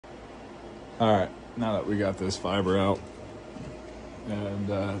All right, now that we got this fiber out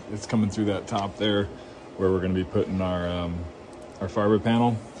and it's coming through that top there where we're gonna be putting our fiber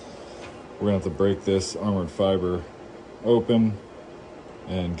panel, we're gonna have to break this armored fiber open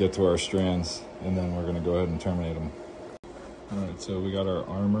and get to our strands, and then we're gonna go ahead and terminate them. All right, so we got our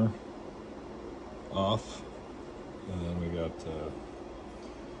armor off, and then we got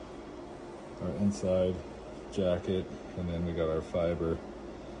our inside jacket, and then we got our fiber.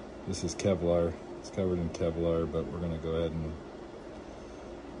 This is Kevlar. It's covered in Kevlar, but we're gonna go ahead and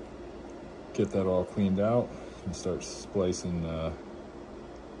get that all cleaned out and start splicing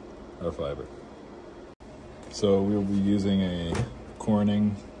our fiber. So we'll be using a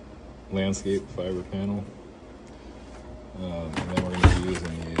Corning landscape fiber panel, and then we're going to be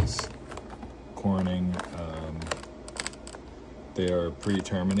using these Corning. They are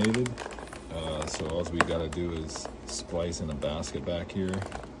pre-terminated, so all we got to do is splice in a basket back here.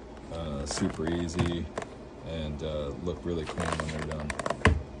 Super easy and look really clean when they're done.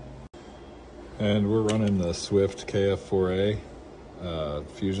 And we're running the Swift KF4A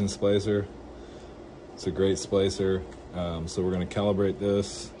fusion splicer. It's a great splicer. So we're going to calibrate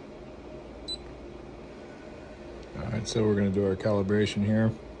this. All right, so we're going to do our calibration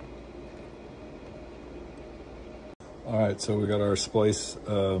here. All right, so we got our splice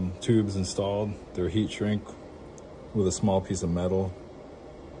tubes installed. They're heat shrink with a small piece of metal.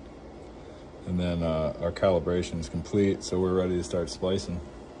 And then our calibration is complete, so we're ready to start splicing.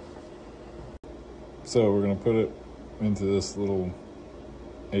 So we're going to put it into this little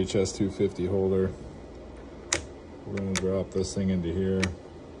HS250 holder. We're going to drop this thing into here.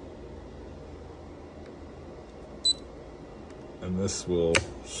 And this will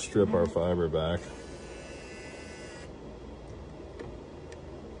strip our fiber back.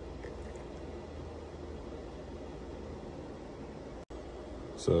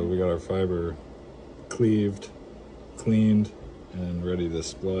 So we got our fiber cleaved, cleaned, and ready to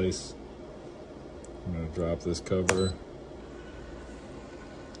splice. I'm going to drop this cover.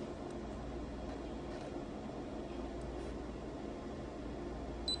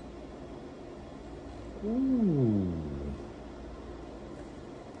 Ooh.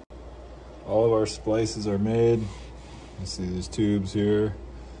 All of our splices are made. You see these tubes here.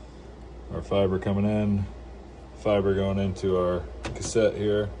 Our fiber coming in, fiber going into our cassette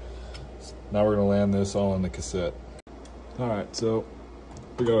here. Now we're going to land this all in the cassette. All right, so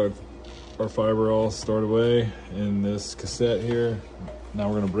we got our fiber all stored away in this cassette here. Now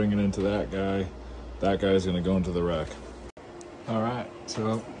we're going to bring it into that guy. That guy is going to go into the rack. All right,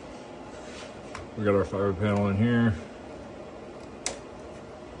 so we got our fiber panel in here.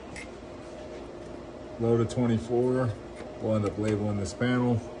 Load of 24. We'll end up labeling this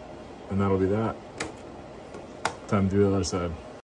panel, and that'll be that. Time to do the other side.